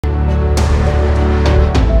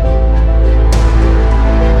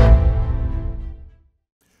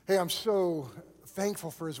Hey, I'm so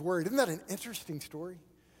thankful for his word. Isn't that an interesting story?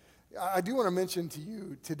 I do want to mention to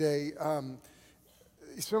you today,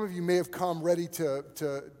 some of you may have come ready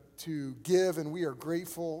to give, and we are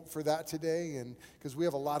grateful for that today, and because we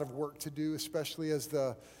have a lot of work to do, especially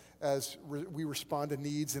as we respond to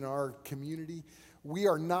needs in our community. We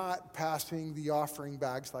are not passing the offering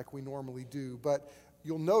bags like we normally do, but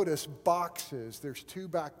you'll notice boxes. There's two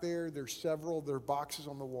back there. There's several. There are boxes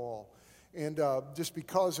on the wall. And just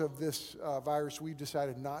because of this virus, we've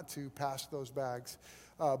decided not to pass those bags.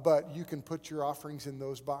 But you can put your offerings in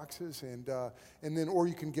those boxes, and then, or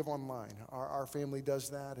you can give online. Our family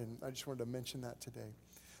does that, and I just wanted to mention that today.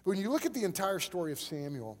 But when you look at the entire story of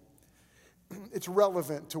Samuel, it's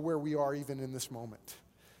relevant to where we are even in this moment.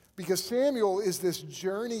 Because Samuel is this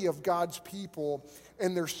journey of God's people,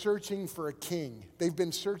 and they're searching for a king. They've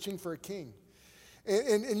been searching for a king.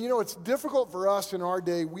 And you know, it's difficult for us in our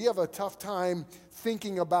day. We have a tough time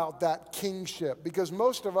thinking about that kingship because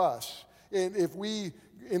most of us, in the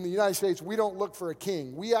United States, we don't look for a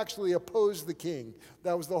king. We actually oppose the king.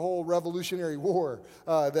 That was the whole Revolutionary War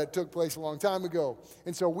that took place a long time ago.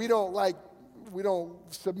 And so we don't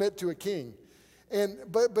submit to a king.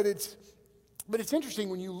 But it's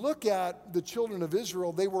interesting when you look at the children of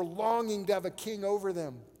Israel, they were longing to have a king over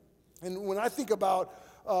them. And when I think about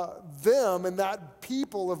them and that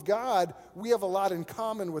people of God, we have a lot in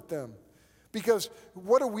common with them. Because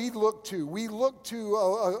what do we look to? We look to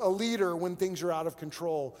a leader when things are out of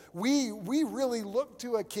control. We really look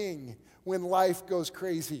to a king when life goes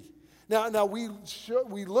crazy. Now we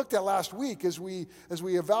looked at last week as we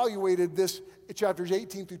evaluated this chapters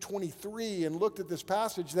 18 through 23 and looked at this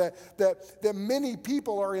passage that many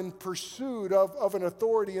people are in pursuit of an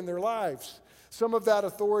authority in their lives. Some of that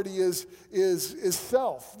authority is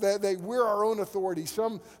self, that we're our own authority.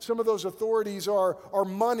 Some of those authorities are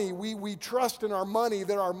money. We trust in our money,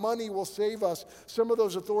 that our money will save us. Some of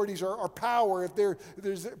those authorities are power. If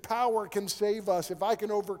there's power can save us. If I can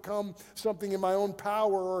overcome something in my own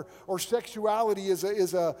power, or sexuality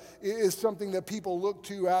is something that people look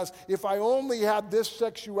to as, if I only had this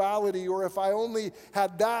sexuality, or if I only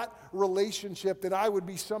had that relationship, then I would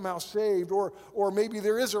be somehow saved. Or maybe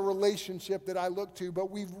there is a relationship that I look to,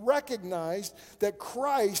 but we've recognized that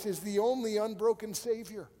Christ is the only unbroken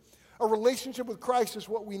Savior. A relationship with Christ is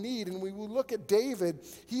what we need. And when we look at David,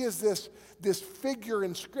 he is this figure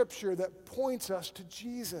in Scripture that points us to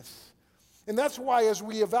Jesus. And that's why as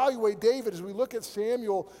we evaluate David, as we look at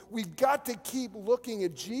Samuel, we've got to keep looking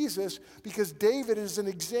at Jesus because David is an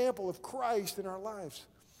example of Christ in our lives.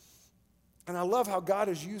 And I love how God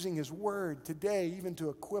is using his word today even to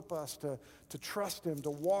equip us to trust him, to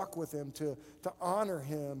walk with him, to honor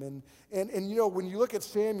him. And you know, when you look at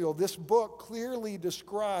Samuel, this book clearly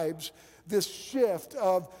describes this shift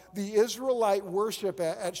of the Israelite worship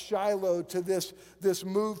at Shiloh to this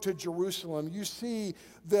move to Jerusalem. You see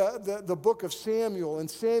the book of Samuel, and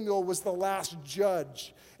Samuel was the last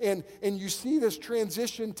judge. And you see this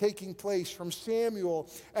transition taking place from Samuel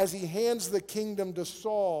as he hands the kingdom to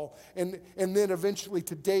Saul and then eventually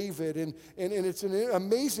to David. And it's an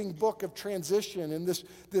amazing book of transition and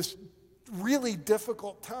this really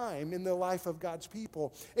difficult time in the life of God's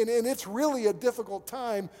people. And it's really a difficult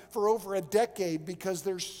time for over a decade because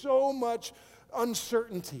there's so much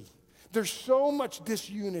uncertainty. There's so much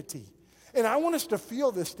disunity. And I want us to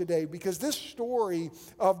feel this today because this story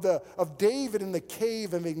of David in the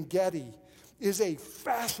cave of En-Gedi is a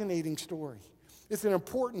fascinating story. It's an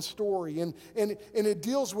important story, and it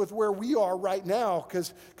deals with where we are right now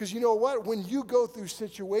because you know what? When you go through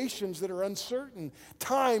situations that are uncertain,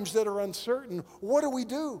 times that are uncertain, what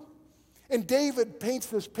do? And David paints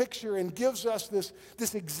this picture and gives us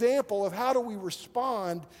this example of how do we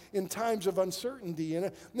respond in times of uncertainty.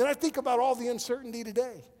 And then I think about all the uncertainty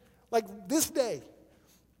today. Like this day.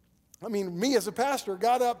 I mean, me as a pastor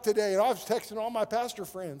got up today and I was texting all my pastor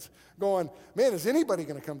friends going, man, is anybody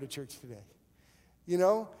going to come to church today? You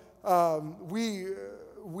know,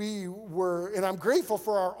 we were, and I'm grateful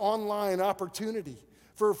for our online opportunity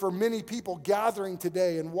for many people gathering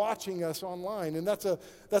today and watching us online. And that's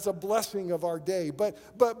a blessing of our day. But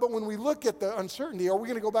when we look at the uncertainty, are we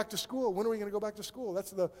going to go back to school? When are we going to go back to school?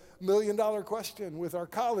 That's the million-dollar question with our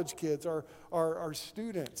college kids, our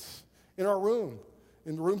students in the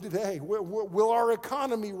room today. Will our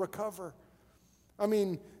economy recover? I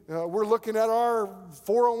mean, we're looking at our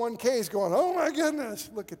 401ks going, oh my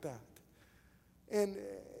goodness, look at that.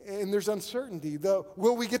 And there's uncertainty.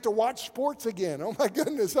 Will we get to watch sports again? Oh my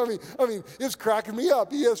goodness. I mean, it's cracking me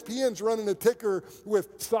up. ESPN's running a ticker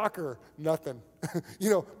with soccer, nothing.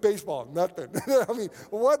 Baseball, nothing. I mean,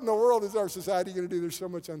 what in the world is our society going to do? There's so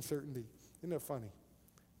much uncertainty. Isn't that funny?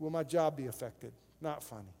 Will my job be affected? Not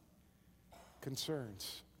funny.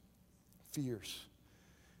 Concerns, fears.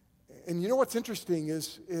 And you know what's interesting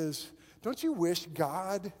is don't you wish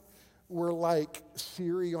God were like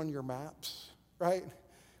Siri on your maps, right?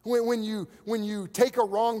 When you take a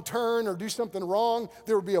wrong turn or do something wrong,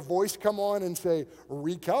 there would be a voice come on and say,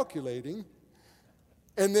 recalculating,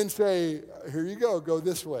 and then say, here you go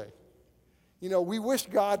this way. You know, we wish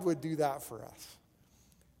God would do that for us.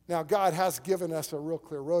 Now, God has given us a real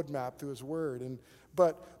clear roadmap through His Word,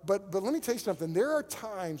 but let me tell you something. There are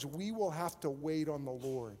times we will have to wait on the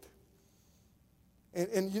Lord.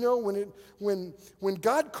 And you know, when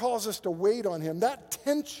God calls us to wait on Him, that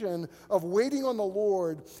tension of waiting on the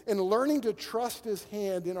Lord and learning to trust His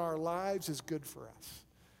hand in our lives is good for us.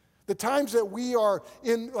 The times that we are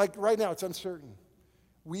in, like right now, it's uncertain.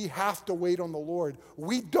 We have to wait on the Lord.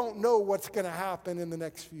 We don't know what's going to happen in the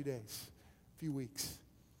next few days, few weeks.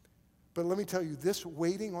 But let me tell you, this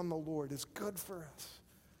waiting on the Lord is good for us.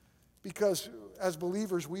 Because as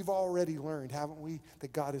believers, we've already learned, haven't we,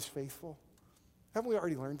 that God is faithful? Haven't we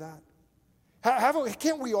already learned that?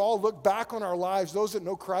 Can't we all look back on our lives, those that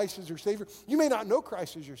know Christ as your Savior? You may not know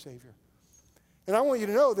Christ as your Savior. And I want you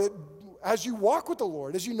to know that as you walk with the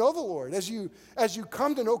Lord, as you know the Lord, as you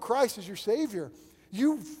come to know Christ as your Savior,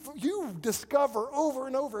 you discover over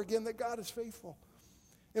and over again that God is faithful.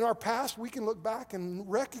 In our past, we can look back and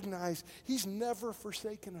recognize He's never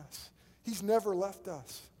forsaken us. He's never left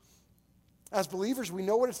us. As believers, we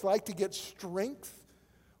know what it's like to get strength,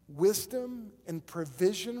 wisdom, and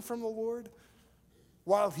provision from the Lord,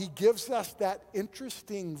 while He gives us that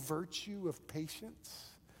interesting virtue of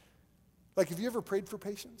patience. Like, have you ever prayed for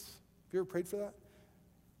patience? Have you ever prayed for that?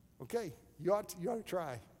 Okay, you ought to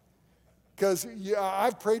try. Because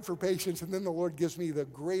I've prayed for patience, and then the Lord gives me the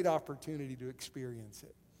great opportunity to experience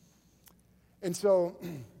it. And so,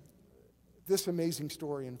 this amazing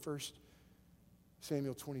story in 1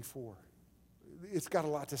 Samuel 24, it's got a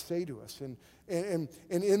lot to say to us. And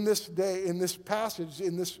in this day, in this passage,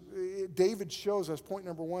 David shows us, point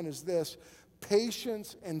number one is this: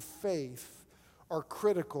 patience and faith are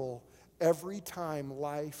critical every time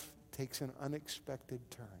life takes an unexpected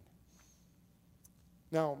turn.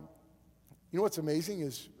 Now, you know what's amazing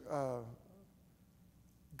is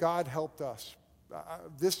God helped us.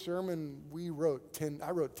 This sermon I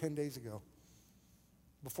wrote 10 days ago,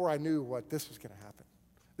 before I knew what this was going to happen.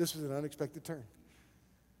 This was an unexpected turn.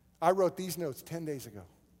 I wrote these notes 10 days ago.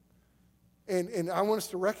 And I want us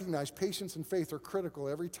to recognize patience and faith are critical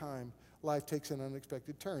every time life takes an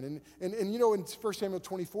unexpected turn. And you know, in 1 Samuel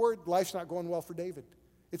 24, life's not going well for David.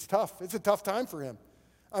 It's tough. It's a tough time for him.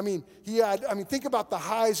 Think about the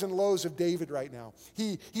highs and lows of David right now.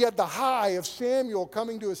 He had the high of Samuel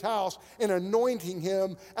coming to his house and anointing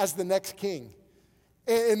him as the next king.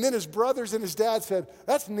 And then his brothers and his dad said,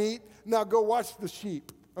 that's neat. Now go watch the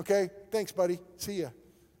sheep. Okay? Thanks, buddy. See ya.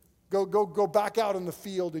 Go back out in the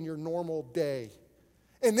field in your normal day.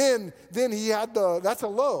 And then he had that's a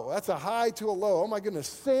low. That's a high to a low. Oh my goodness.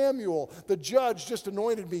 Samuel, the judge, just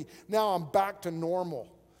anointed me. Now I'm back to normal.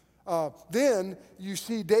 Then you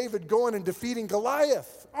see David going and defeating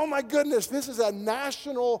Goliath. Oh my goodness, this is a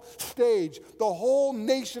national stage. The whole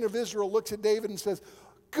nation of Israel looks at David and says,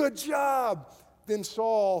 good job. Then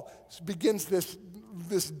Saul begins this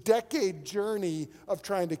decade journey of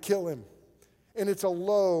trying to kill him. And it's a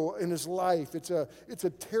low in his life. It's a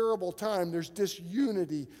terrible time. There's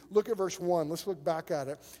disunity. Look at verse 1. Let's look back at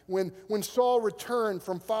it. When Saul returned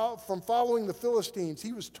from following the Philistines,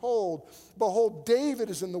 he was told, behold, David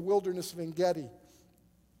is in the wilderness of En-Gedi.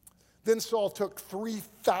 Then Saul took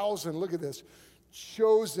 3,000, look at this,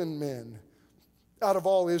 chosen men out of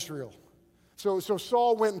all Israel. So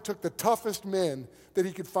Saul went and took the toughest men that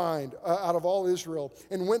he could find out of all Israel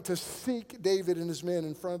and went to seek David and his men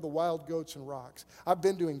in front of the wild goats and rocks. I've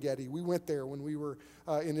been to En-Gedi. We went there when we were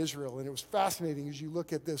in Israel, and it was fascinating as you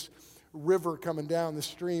look at this river coming down the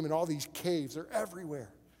stream and all these caves. They're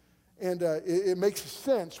everywhere. And it makes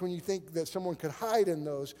sense when you think that someone could hide in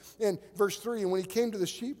those. And verse 3, and when he came to the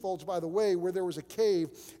sheepfolds by the way where there was a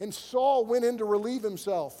cave, and Saul went in to relieve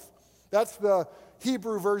himself. That's the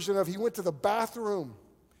Hebrew version of he went to the bathroom.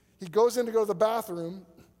 He goes in to go to the bathroom,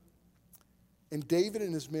 and David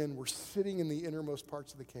and his men were sitting in the innermost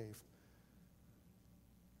parts of the cave.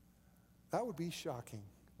 That would be shocking,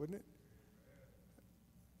 wouldn't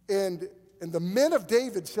it? And the men of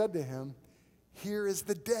David said to him, here is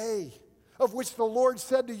the day of which the Lord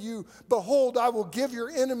said to you, behold, I will give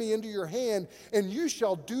your enemy into your hand, and you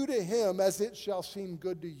shall do to him as it shall seem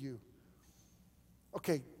good to you.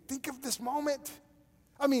 Okay, think of this moment.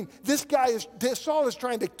 I mean, Saul is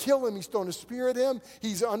trying to kill him. He's throwing a spear at him.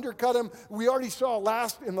 He's undercut him. We already saw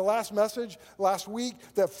in the last message last week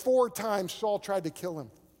that 4 times Saul tried to kill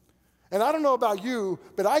him. And I don't know about you,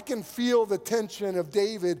 but I can feel the tension of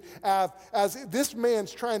David as this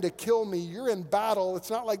man's trying to kill me. You're in battle. It's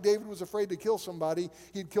not like David was afraid to kill somebody.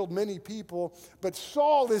 He'd killed many people. But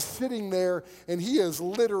Saul is sitting there, and he is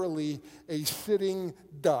literally a sitting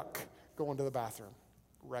duck going to the bathroom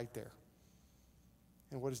right there.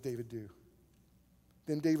 And what does David do?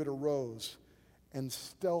 Then David arose and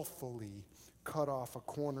stealthily cut off a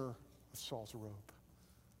corner of Saul's robe.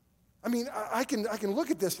 I mean, I can look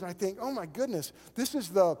at this and I think, oh my goodness, this is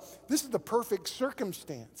the perfect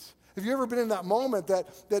circumstance. Have you ever been in that moment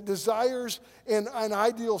that desires and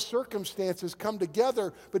ideal circumstances come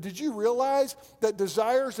together? But did you realize that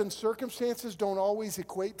desires and circumstances don't always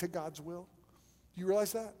equate to God's will? Do you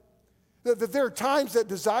realize that? That there are times that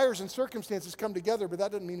desires and circumstances come together, but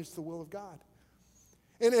that doesn't mean it's the will of God.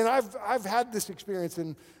 And I've had this experience,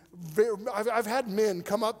 and I've had men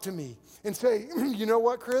come up to me and say, you know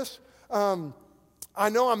what, Chris? I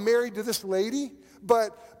know I'm married to this lady,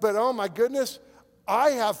 but oh my goodness,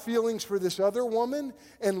 I have feelings for this other woman,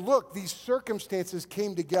 and look, these circumstances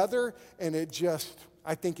came together, and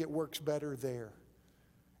I think it works better there.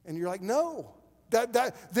 And you're like, no.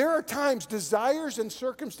 That there are times desires and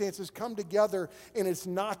circumstances come together, and it's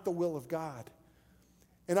not the will of God.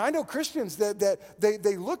 And I know Christians that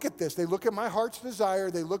they look at this. They look at my heart's desire.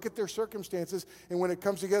 They look at their circumstances. And when it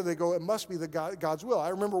comes together, they go, it must be God's will. I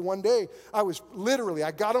remember one day,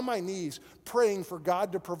 I got on my knees praying for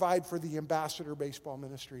God to provide for the Ambassador Baseball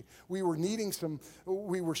Ministry. We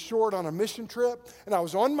were short on a mission trip. And I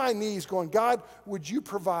was on my knees going, God, would you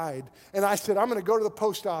provide? And I said, I'm going to go to the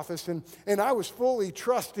post office. And I was fully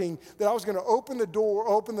trusting that I was going to open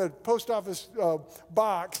the post office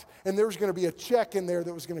box, and there was going to be a check in there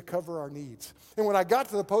that was going to cover our needs. And when I got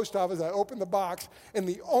to the post office, I opened the box, and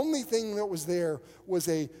the only thing that was there was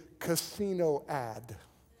a casino ad.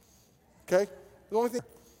 Okay? The only thing.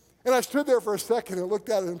 And I stood there for a second and looked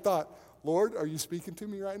at it and thought, Lord, are you speaking to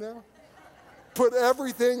me right now? Put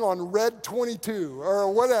everything on red 22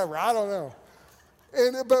 or whatever. I don't know.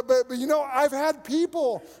 But you know, I've had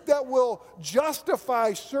people that will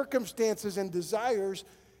justify circumstances and desires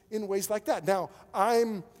in ways like that. Now,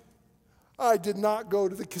 I did not go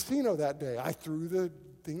to the casino that day. I threw the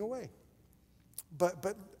thing away.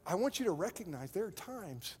 But I want you to recognize there are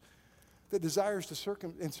times that desires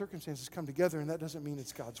and circumstances come together, and that doesn't mean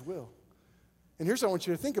it's God's will. And here's what I want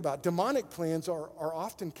you to think about. Demonic plans are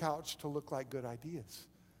often couched to look like good ideas.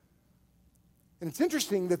 And it's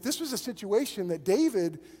interesting that this was a situation that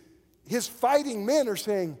David, his fighting men are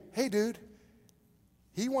saying, hey, dude,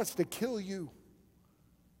 he wants to kill you.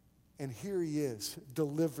 And here he is,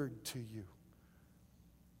 delivered to you.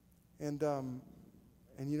 And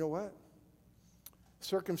you know what?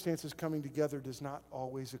 Circumstances coming together does not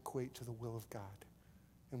always equate to the will of God.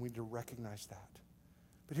 And we need to recognize that.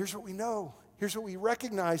 But here's what we know. Here's what we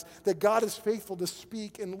recognize, that God is faithful to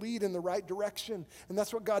speak and lead in the right direction. And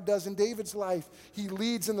that's what God does in David's life. He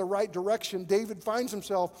leads in the right direction. David finds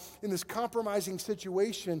himself in this compromising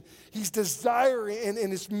situation. He's desiring,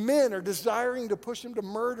 and his men are desiring to push him to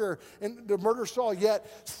murder Saul. Yet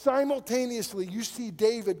simultaneously, you see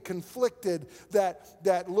David conflicted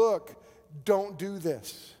that look, don't do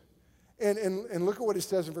this. And look at what it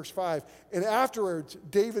says in verse 5. And afterwards,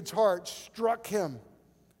 David's heart struck him.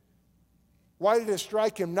 Why did it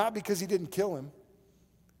strike him? Not because he didn't kill him.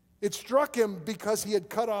 It struck him because he had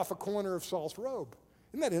cut off a corner of Saul's robe.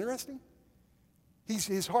 Isn't that interesting?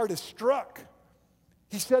 His heart is struck.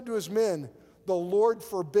 He said to his men, the Lord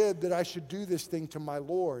forbid that I should do this thing to my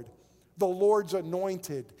Lord, the Lord's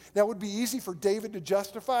anointed. Now, it would be easy for David to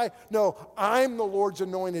justify. No, I'm the Lord's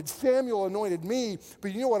anointed. Samuel anointed me.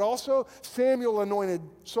 But you know what also? Samuel anointed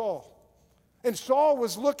Saul. And Saul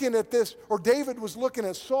was looking at this, or David was looking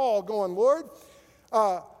at Saul going, Lord,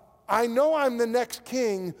 I know I'm the next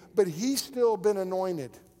king, but he's still been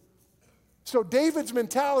anointed. So David's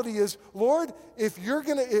mentality is, Lord, if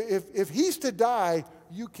he's to die,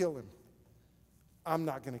 you kill him. I'm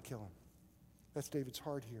not going to kill him. That's David's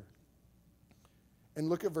heart here. And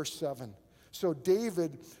look at verse 7. So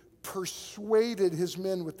David persuaded his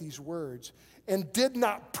men with these words and did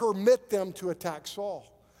not permit them to attack Saul.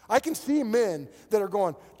 I can see men that are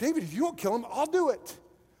going, David, if you won't kill him, I'll do it.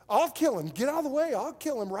 I'll kill him. Get out of the way. I'll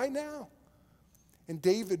kill him right now. And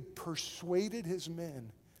David persuaded his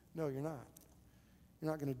men, no, you're not.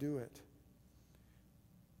 You're not going to do it.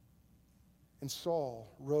 And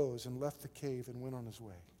Saul rose and left the cave and went on his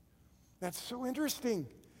way. That's so interesting.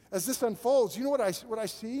 as this unfolds, you know what I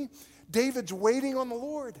see? David's waiting on the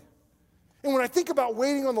Lord. And when I think about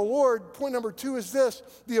waiting on the Lord, point number 2 is this: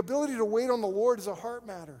 the ability to wait on the Lord is a heart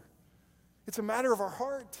matter. It's a matter of our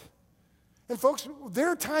heart. And folks, there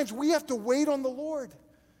are times we have to wait on the Lord.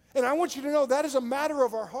 And I want you to know that is a matter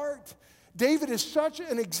of our heart. David is such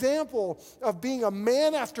an example of being a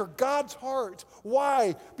man after God's heart.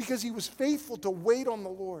 Why? Because he was faithful to wait on the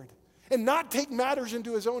Lord and not take matters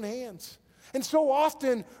into his own hands. And so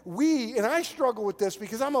often and I struggle with this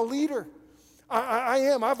because I'm a leader. I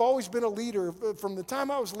am. I've always been a leader. From the time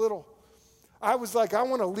I was little, I was like, I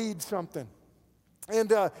want to lead something. And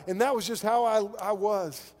that was just how I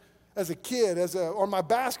was as a kid, on my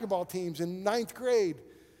basketball teams in 9th grade,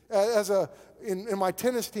 in my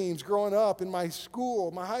tennis teams growing up, in my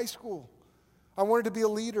school, my high school. I wanted to be a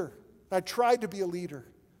leader. I tried to be a leader.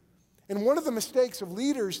 And one of the mistakes that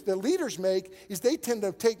leaders make is they tend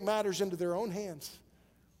to take matters into their own hands.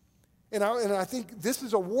 And I think this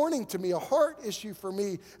is a warning to me, a heart issue for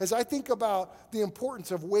me, as I think about the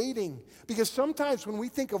importance of waiting. Because sometimes when we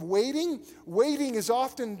think of waiting is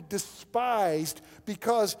often despised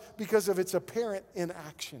because of its apparent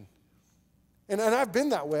inaction. And I've been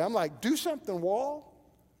that way. I'm like, do something, Wall.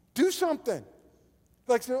 Do something.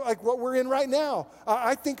 Like what we're in right now.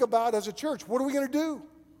 I think about as a church, what are we going to do?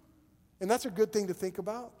 And that's a good thing to think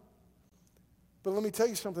about. But let me tell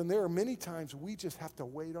you something, there are many times we just have to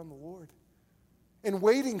wait on the Lord. And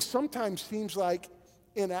waiting sometimes seems like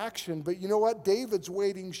inaction, but you know what? David's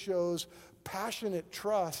waiting shows passionate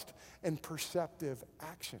trust and perceptive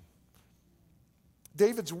action.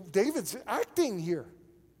 David's acting here.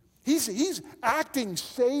 He's acting,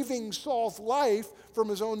 saving Saul's life from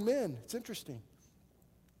his own men. It's interesting.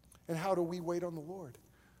 And how do we wait on the Lord?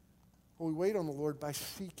 Well, we wait on the Lord by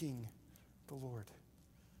seeking the Lord.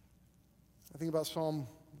 I think about Psalm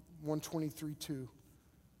 123:2.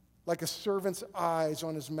 Like a servant's eyes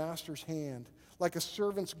on his master's hand, like a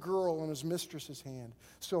servant's girl on his mistress's hand,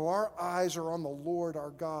 so our eyes are on the Lord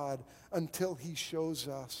our God until he shows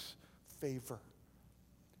us favor.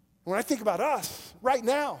 When I think about us right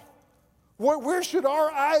now, where should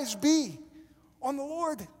our eyes be? On the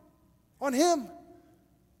Lord, on him.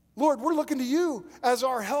 Lord, we're looking to you as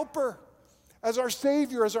our helper, as our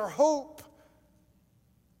Savior, as our hope.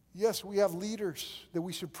 Yes, we have leaders that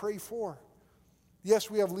we should pray for. Yes,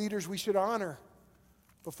 we have leaders we should honor.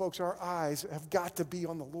 But folks, our eyes have got to be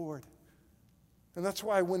on the Lord. And that's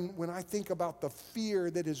why when I think about the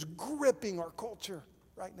fear that is gripping our culture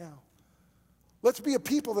right now, let's be a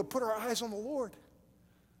people that put our eyes on the Lord.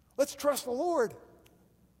 Let's trust the Lord.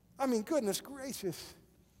 I mean, goodness gracious.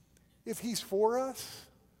 If he's for us,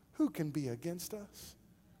 who can be against us?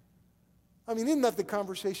 I mean, isn't that the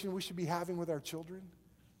conversation we should be having with our children?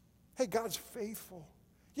 Hey, God's faithful.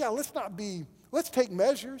 Yeah, let's take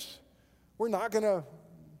measures. We're going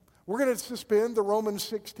to suspend the Romans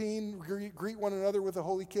 16, greet one another with a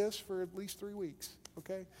holy kiss for at least 3 weeks,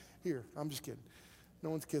 okay? Here, I'm just kidding.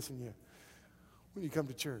 No one's kissing you when you come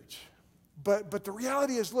to church. But the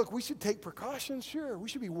reality is, look, we should take precautions, sure. We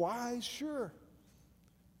should be wise, sure.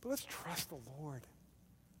 But let's trust the Lord.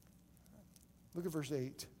 Look at verse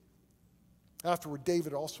 8. Afterward,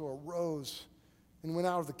 David also arose and went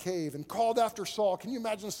out of the cave and called after Saul. Can you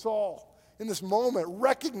imagine Saul in this moment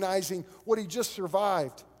recognizing what he just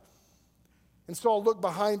survived? And Saul looked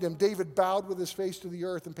behind him. David bowed with his face to the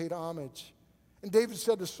earth and paid homage. And David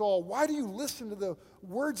said to Saul, why do you listen to the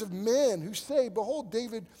words of men who say, behold,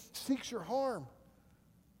 David seeks your harm?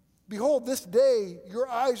 Behold, this day your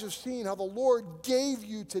eyes have seen how the Lord gave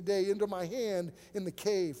you today into my hand in the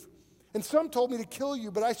cave. And some told me to kill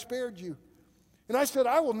you, but I spared you. And I said,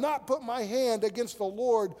 I will not put my hand against the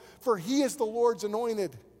Lord, for he is the Lord's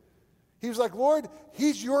anointed. He was like, Lord,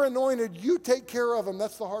 he's your anointed. You take care of him.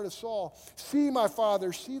 That's the heart of Saul. See, my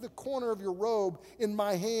father, see the corner of your robe in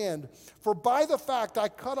my hand. For by the fact I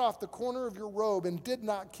cut off the corner of your robe and did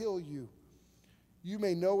not kill you, you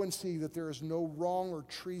may know and see that there is no wrong or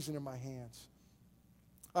treason in my hands.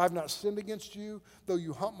 I have not sinned against you, though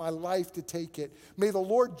you hunt my life to take it. May the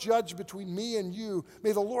Lord judge between me and you.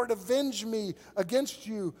 May the Lord avenge me against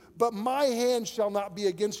you, but my hand shall not be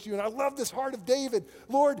against you. And I love this heart of David.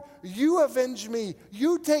 Lord, you avenge me.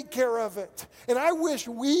 You take care of it. And I wish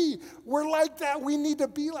we were like that. We need to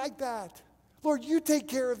be like that. Lord, you take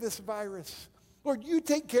care of this virus. Lord, you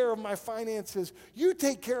take care of my finances. You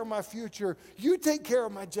take care of my future. You take care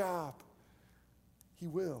of my job. He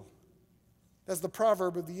will. As the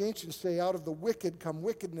proverb of the ancients say, out of the wicked come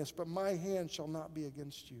wickedness, but my hand shall not be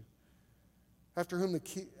against you. After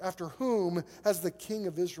whom has the king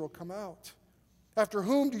of Israel come out? After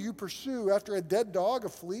whom do you pursue? After a dead dog, a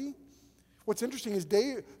flea? What's interesting is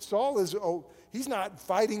Saul he's not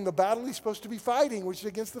fighting the battle he's supposed to be fighting, which is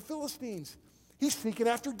against the Philistines. He's seeking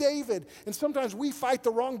after David. And sometimes we fight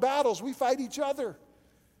the wrong battles. We fight each other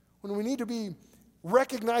when we need to be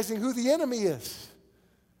recognizing who the enemy is.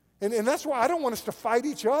 And that's why I don't want us to fight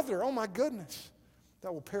each other. Oh my goodness.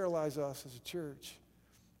 That will paralyze us as a church.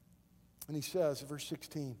 And he says, verse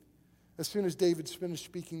 16, as soon as David's finished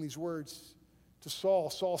speaking these words to Saul,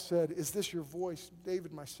 Saul said, "Is this your voice,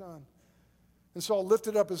 David, my son?" And Saul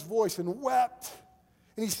lifted up his voice and wept.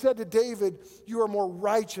 And he said to David, "You are more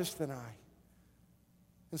righteous than I."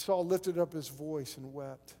 And Saul lifted up his voice and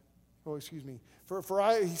wept. Oh, excuse me.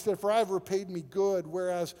 He said, "For I have repaid me good,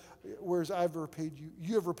 whereas I've repaid you.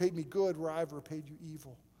 You have repaid me good, where I've repaid you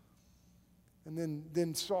evil." And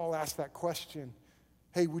then Saul asked that question.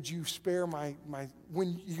 Hey, would you spare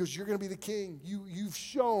when he goes, "You're going to be the king. You've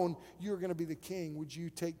shown you're going to be the king. Would you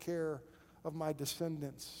take care of my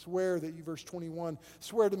descendants? Swear that you," verse 21,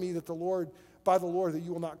 "swear to me that by the Lord, that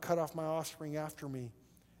you will not cut off my offspring after me,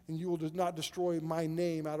 and you will not destroy my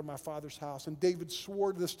name out of my father's house." And David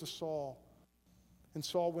swore this to Saul. And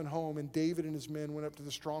Saul went home, and David and his men went up to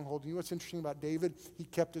the stronghold. And you know what's interesting about David? He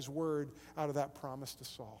kept his word out of that promise to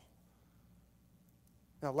Saul.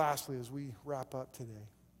 Now, lastly, as we wrap up today,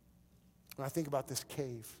 when I think about this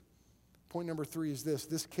cave, point number 3 is this.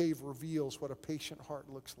 This cave reveals what a patient heart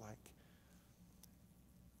looks like.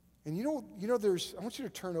 And I want you to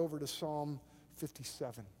turn over to Psalm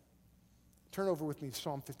 57. Turn over with me to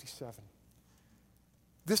Psalm 57.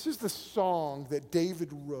 This is the song that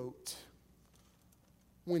David wrote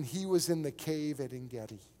when he was in the cave at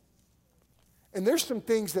En-Gedi. And there's some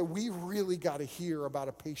things that we really got to hear about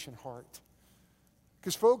a patient heart.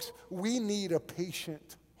 Because, folks, we need a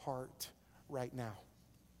patient heart right now.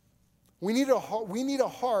 We need a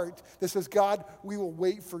heart that says, "God, we will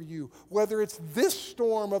wait for you." Whether it's this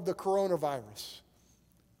storm of the coronavirus,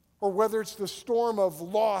 or whether it's the storm of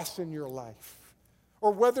loss in your life,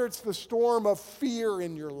 or whether it's the storm of fear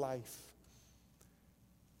in your life,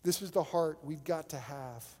 this is the heart we've got to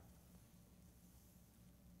have.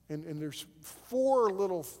 And there's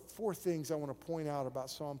four things I want to point out about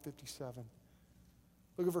Psalm 57.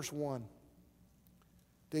 Look at verse 1.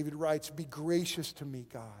 David writes, "Be gracious to me,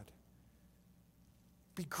 God.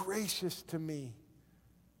 Be gracious to me,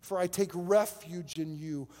 for I take refuge in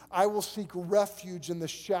you. I will seek refuge in the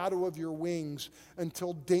shadow of your wings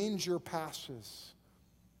until danger passes.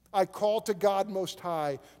 I call to God Most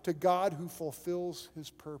High, to God who fulfills his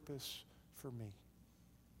purpose for me."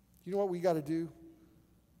 You know what we got to do?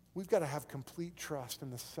 We've got to have complete trust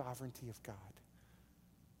in the sovereignty of God.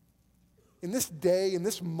 In this day, in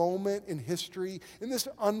this moment in history, in this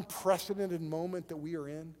unprecedented moment that we are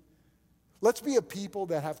in, let's be a people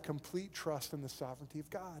that have complete trust in the sovereignty of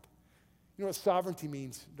God. You know what sovereignty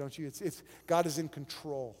means, don't you? It's God is in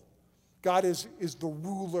control. God is the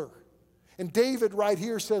ruler. And David right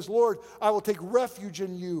here says, "Lord, I will take refuge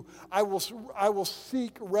in you. I will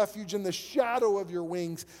seek refuge in the shadow of your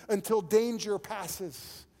wings until danger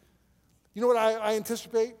passes." You know what I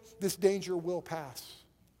anticipate? This danger will pass.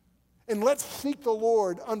 And let's seek the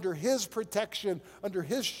Lord under his protection, under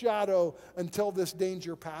his shadow, until this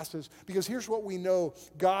danger passes. Because here's what we know: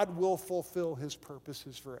 God will fulfill his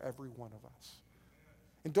purposes for every one of us.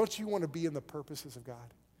 And don't you want to be in the purposes of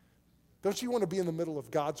God? Don't you want to be in the middle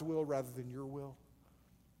of God's will rather than your will?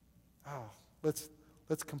 Let's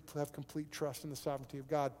have complete trust in the sovereignty of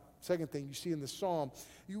God. Second thing you see in this psalm,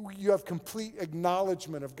 you have complete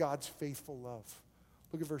acknowledgement of God's faithful love.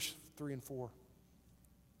 Look at verse 3 and 4.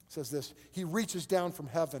 It says this: "He reaches down from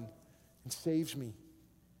heaven and saves me,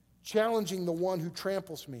 challenging the one who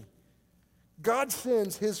tramples me. God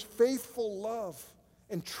sends his faithful love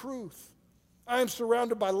and truth. I am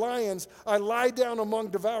surrounded by lions. I lie down among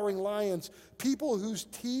devouring lions, people whose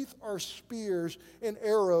teeth are spears and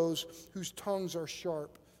arrows, whose tongues are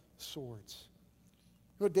sharp swords."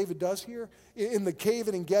 You know what David does here? In the cave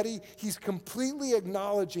at En-Gedi, he's completely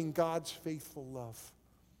acknowledging God's faithful love.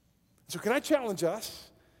 So can I challenge us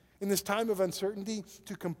in this time of uncertainty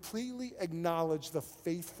to completely acknowledge the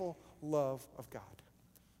faithful love of God?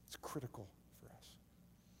 It's critical for us.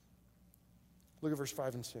 Look at verse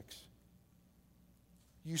 5 and 6.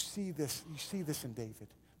 You see this in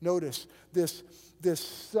David. Notice this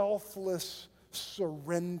selfless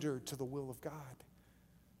surrender to the will of God.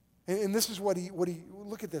 And this is what he,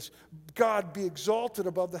 look at this. "God, be exalted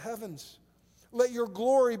above the heavens. Let your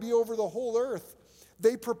glory be over the whole earth.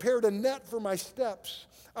 They prepared a net for my steps.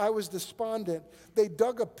 I was despondent. They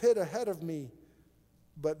dug a pit ahead of me,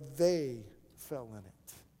 but they fell in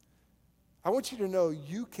it." I want you to know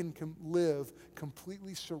you can live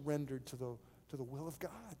completely surrendered to the will of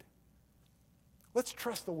God. Let's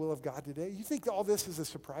trust the will of God today. You think all this is a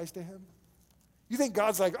surprise to him? You think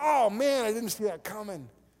God's like, oh man, I didn't see that coming.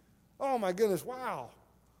 Oh my goodness, wow.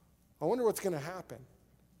 I wonder what's going to happen.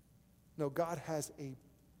 No, God has a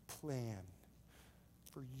plan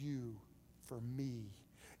for you, for me.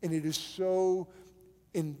 And it is so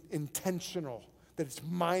intentional that it's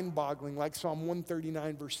mind-boggling. Like Psalm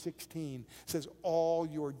 139, verse 16 says, all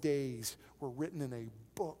your days were written in a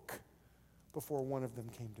book before one of them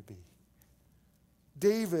came to be.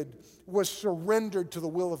 David was surrendered to the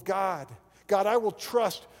will of God. God, I will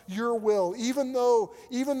trust your will. Even though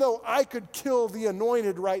I could kill the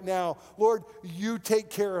anointed right now, Lord, you take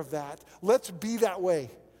care of that. Let's be that way.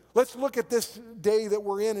 Let's look at this day that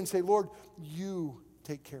we're in and say, Lord, you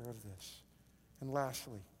take care of this. And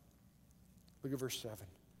lastly, look at verse 7.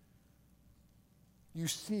 You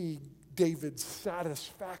see David's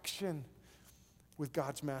satisfaction with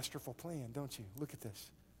God's masterful plan, don't you? Look at this.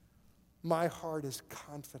 My heart is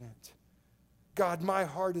confident. God, my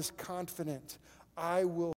heart is confident. I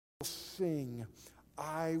will sing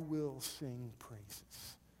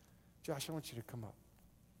praises. Josh, I want you to come up.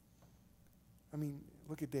 I mean,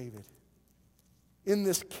 look at David. In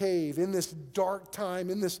this cave, in this dark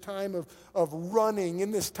time, in this time of running,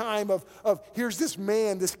 in this time of here's this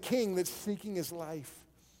man, this king that's seeking his life.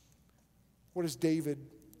 What does David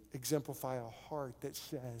exemplify? A heart that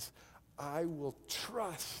says, I will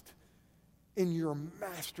trust in your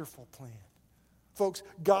masterful plan. Folks,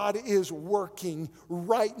 God is working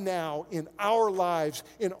right now in our lives,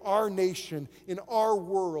 in our nation, in our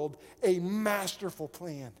world, a masterful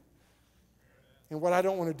plan. And what I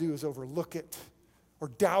don't want to do is overlook it or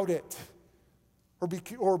doubt it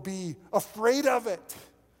or be afraid of it.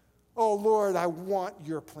 Oh, Lord, I want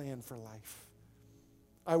your plan for life.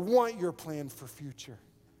 I want your plan for future.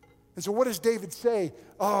 And so what does David say?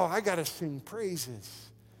 Oh, I got to sing praises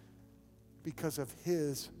because of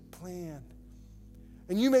his plan.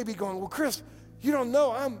 And you may be going, well, Chris, you don't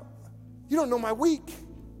know my week.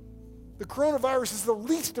 The coronavirus is the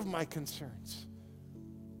least of my concerns.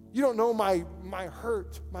 You don't know my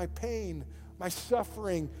hurt, my pain, my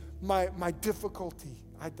suffering, my difficulty.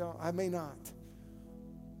 I may not.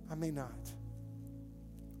 But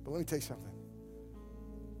let me tell you something.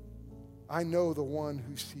 I know the one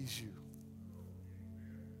who sees you.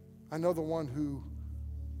 I know the one who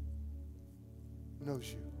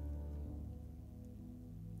knows you.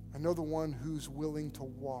 I know the one who's willing to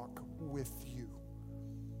walk with you.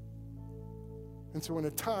 And so in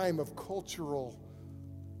a time of cultural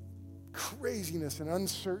craziness and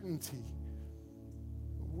uncertainty,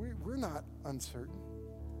 we're not uncertain.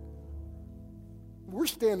 We're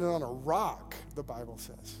standing on a rock, the Bible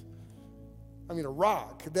says. I mean, a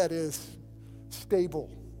rock that is stable,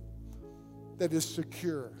 that is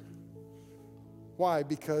secure. Why?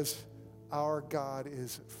 Because our God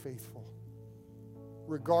is faithful,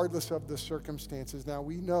 regardless of the circumstances. Now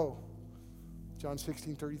we know, John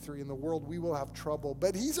 16:33, in the world we will have trouble,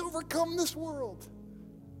 but he's overcome this world,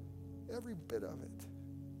 every bit of it.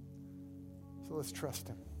 So let's trust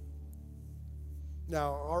him.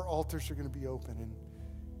 Now, our altars are going to be open,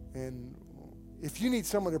 and if you need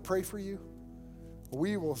someone to pray for you,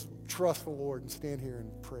 we will trust the Lord and stand here and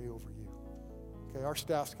pray over you. Okay, our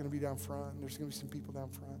staff's going to be down front, and there's going to be some people down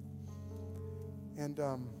front. And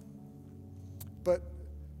but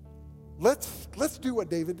let's do what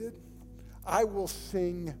David did. I will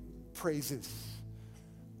sing praises.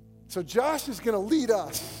 So Josh is going to lead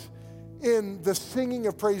us in the singing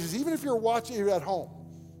of praises, even if you're watching it at home.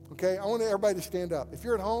 Okay, I want everybody to stand up. If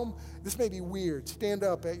you're at home, this may be weird. Stand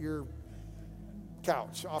up at your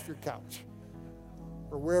couch, off your couch,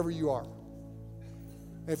 or wherever you are.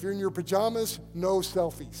 And if you're in your pajamas, no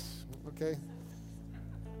selfies, okay?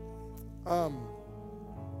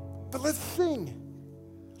 But let's sing.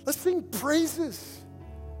 Let's sing praises.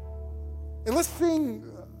 And let's sing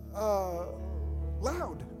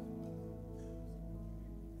loud.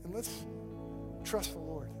 And let's trust the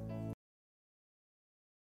Lord.